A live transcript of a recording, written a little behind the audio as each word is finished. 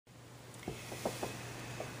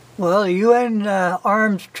Well, the UN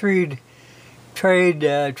arms trade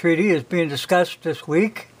treaty is being discussed this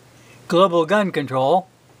week. Global gun control.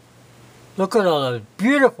 Look at all those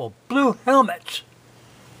beautiful blue helmets.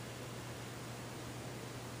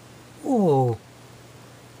 Ooh.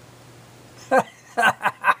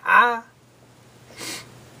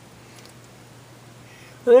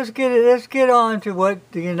 Let's get on to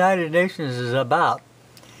what the United Nations is about.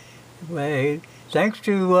 Thanks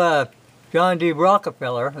to John D.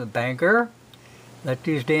 Rockefeller, the banker, let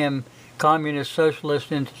these damn communist socialists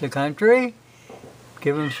into the country,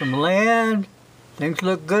 give them some land, things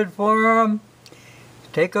look good for them,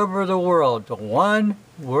 take over the world, the one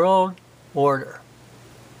world order.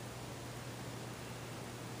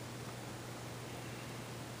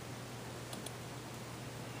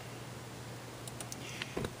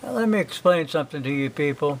 Now, let me explain something to you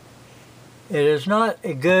people. It is not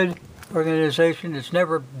a good organization. It's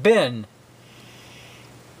never been.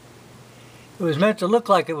 It was meant to look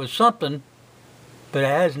like it was something, but it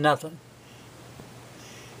has nothing.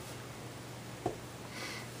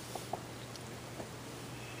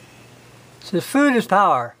 So food is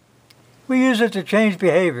power. We use it to change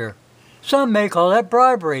behavior. Some may call that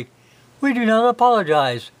bribery. We do not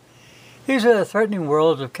apologize. These are the threatening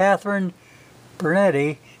words of Catherine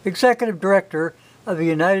Bernetti, Executive Director of the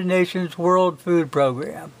United Nations World Food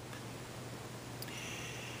Program.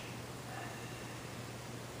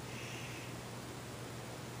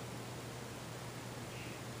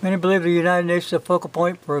 Many believe the United Nations is a focal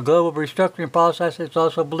point for a global restructuring process. It's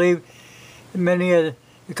also believed that many of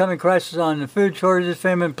the coming crises on the food shortages,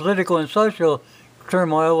 famine, political and social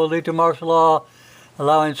turmoil will lead to martial law,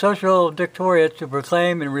 allowing social dictatoriates to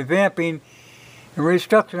proclaim and revamping and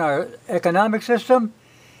restructuring our economic system,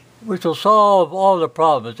 which will solve all the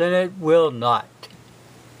problems, and it will not.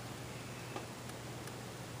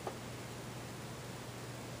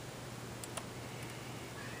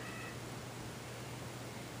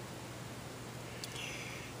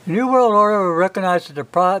 The New World Order will recognize that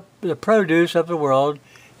the produce of the world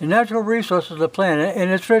and natural resources of the planet and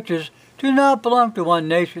its riches do not belong to one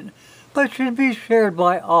nation, but should be shared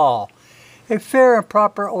by all. A fair and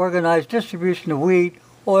proper organized distribution of wheat,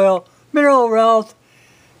 oil, mineral wealth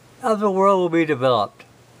of the world will be developed.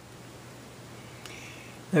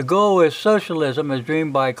 The goal is socialism as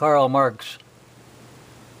dreamed by Karl Marx.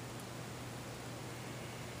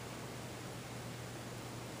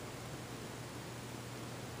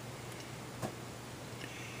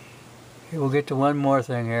 Okay, we'll get to one more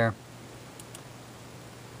thing here.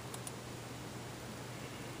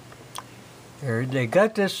 They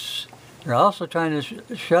got this. They're also trying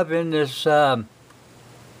to shove in this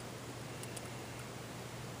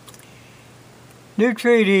new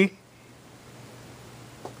treaty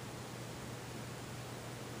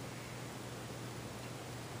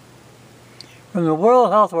from the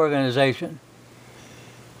World Health Organization.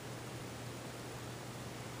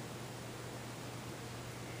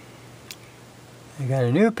 They got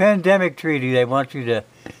a new pandemic treaty they want you to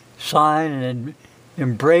sign and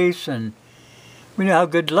embrace, and we know how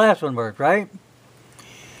good the last one worked, right?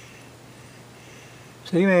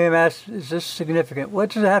 So you may have asked, is this significant?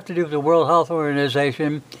 What does it have to do with the World Health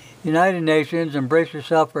Organization, United Nations, and brace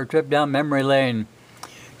yourself for a trip down memory lane?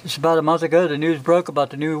 Just about a month ago, the news broke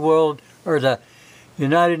about the New World, or the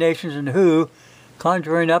United Nations and WHO,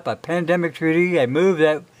 conjuring up a pandemic treaty, a move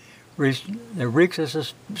that reeks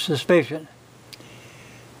of suspicion.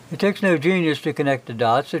 It takes no genius to connect the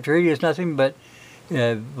dots. The treaty is nothing but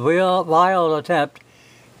a vile attempt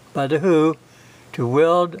by the WHO to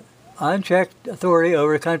wield unchecked authority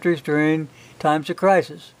over countries during times of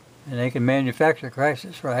crisis. And they can manufacture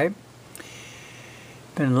crisis, right?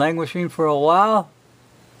 Been languishing for a while.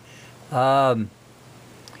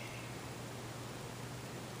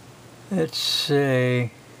 Let's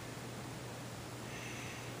see.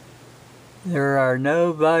 There are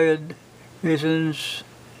no valid reasons.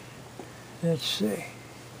 Let's see.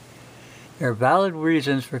 There are valid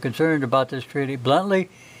reasons for concern about this treaty. Bluntly,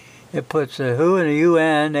 it puts the WHO and the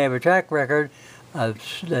UN, they have a track record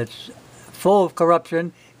that's full of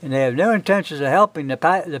corruption, and they have no intentions of helping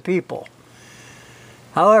the people.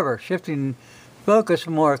 However, shifting focus to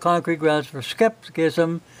more concrete grounds for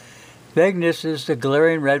skepticism, vagueness is the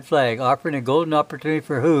glaring red flag, offering a golden opportunity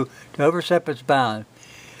for WHO to overstep its bounds.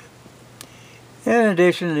 In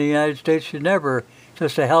addition, the United States should never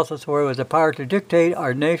trust a health authority with the power to dictate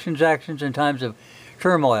our nation's actions in times of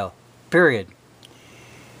turmoil. Period.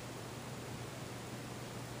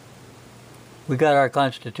 We got our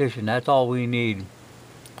Constitution. That's all we need.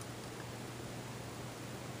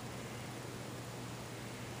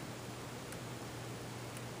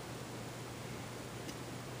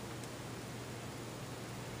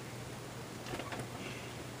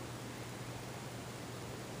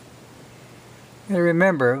 You gotta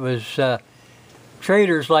remember, it was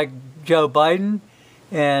traitors like Joe Biden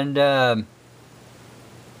and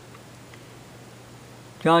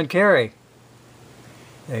John Kerry.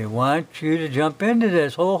 They want you to jump into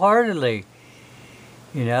this wholeheartedly.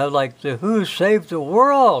 You know, like the WHO saved the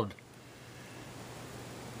world.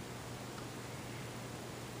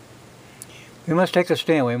 We must take a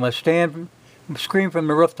stand. We must scream from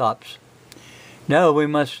the rooftops. No, we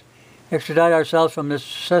must extradite ourselves from this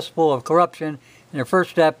cesspool of corruption. And the first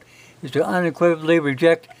step is to unequivocally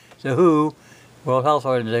reject the WHO, World Health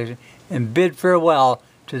Organization, and bid farewell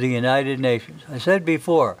to the United Nations. I said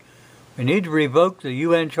before, we need to revoke the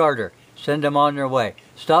UN Charter. Send them on their way.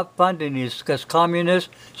 Stop funding these communist,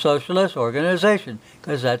 socialist organizations,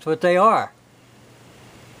 because that's what they are.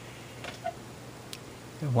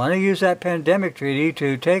 They want to use that pandemic treaty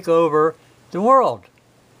to take over the world.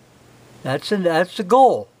 That's the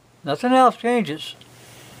goal. Nothing else changes.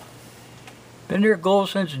 Been their goal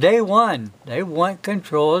since day one. They want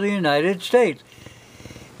control of the United States.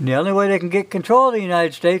 And the only way they can get control of the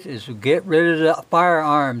United States is to get rid of the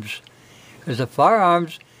firearms. Because the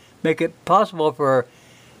firearms make it possible for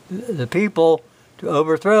the people to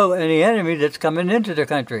overthrow any enemy that's coming into their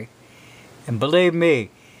country. And believe me,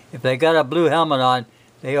 if they got a blue helmet on,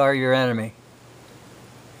 they are your enemy.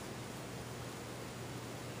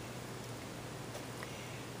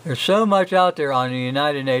 There's so much out there on the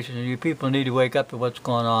United Nations, and you people need to wake up to what's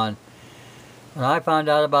going on. When I found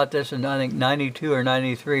out about this in, I think, 92 or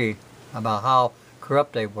 93, about how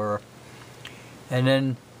corrupt they were, and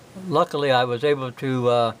then luckily I was able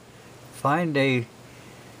to find a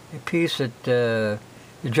piece that the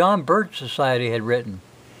John Birch Society had written,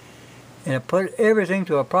 and it put everything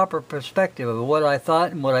to a proper perspective of what I thought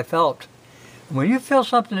and what I felt. And when you feel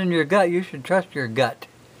something in your gut, you should trust your gut.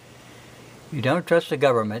 You don't trust the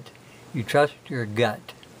government, you trust your gut.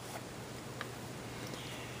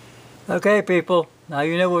 Okay, people, now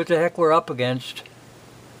you know what the heck we're up against.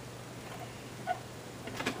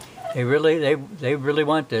 They really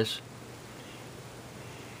want this.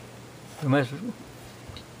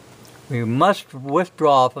 We must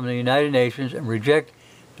withdraw from the United Nations and reject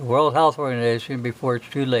the World Health Organization before it's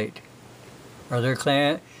too late, or their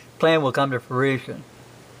plan will come to fruition.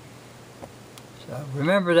 So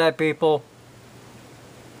remember that, people.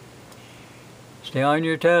 Stay on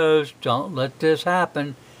your toes. Don't let this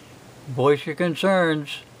happen. Voice your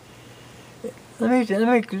concerns. Let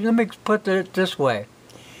me put it this way: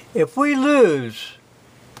 if we lose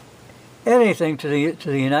anything to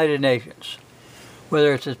the United Nations,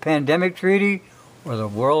 whether it's this pandemic treaty or the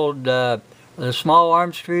world the small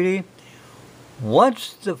arms treaty,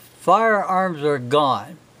 once the firearms are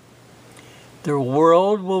gone, the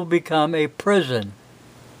world will become a prison.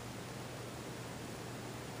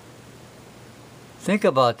 Think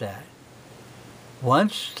about that.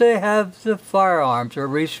 Once they have the firearms or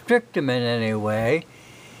restrict them in any way,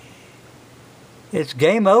 it's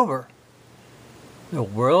game over. The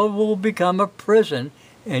world will become a prison,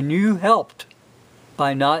 and you helped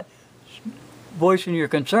by not voicing your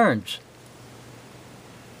concerns.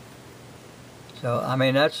 So, I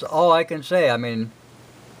mean, that's all I can say. I mean,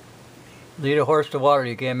 lead a horse to water,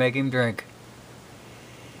 you can't make him drink.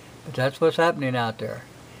 But that's what's happening out there.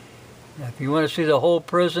 Now, if you want to see the whole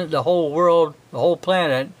prison, the whole world, the whole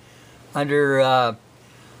planet under a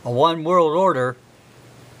one world order,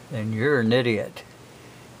 then you're an idiot.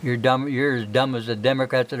 You're dumb. You're as dumb as the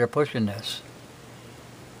Democrats that are pushing this.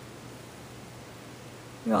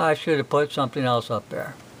 You know, I should have put something else up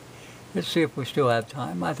there. Let's see if we still have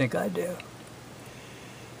time. I think I do.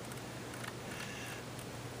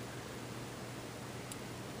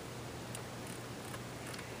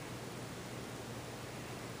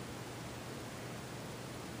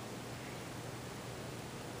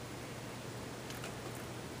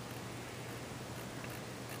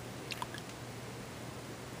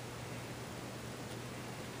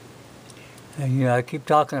 And, you know, I keep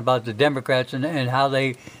talking about the Democrats and how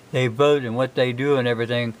they vote and what they do and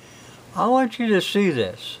everything. I want you to see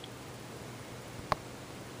this.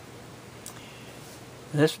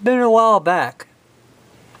 This has been a while back.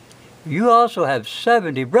 You also have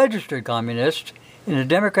 70 registered communists in the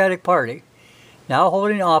Democratic Party now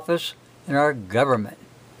holding office in our government.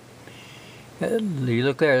 You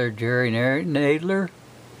look there, Jerry Nadler,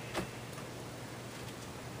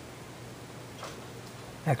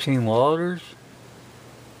 Maxine Waters,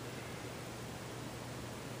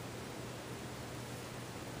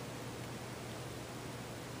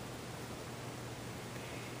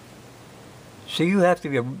 so you have to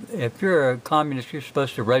be, if you're a communist, you're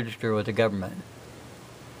supposed to register with the government.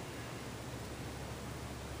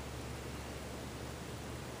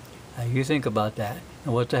 Now you think about that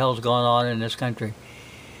and what the hell's going on in this country.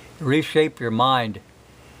 Reshape your mind.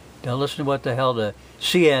 Don't listen to what the hell the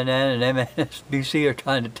CNN and MSNBC are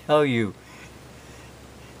trying to tell you.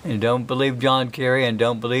 And don't believe John Kerry and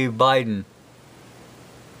don't believe Biden.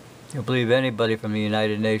 Don't believe anybody from the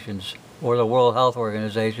United Nations or the World Health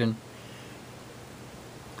Organization.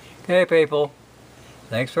 Okay, people.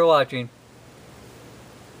 Thanks for watching.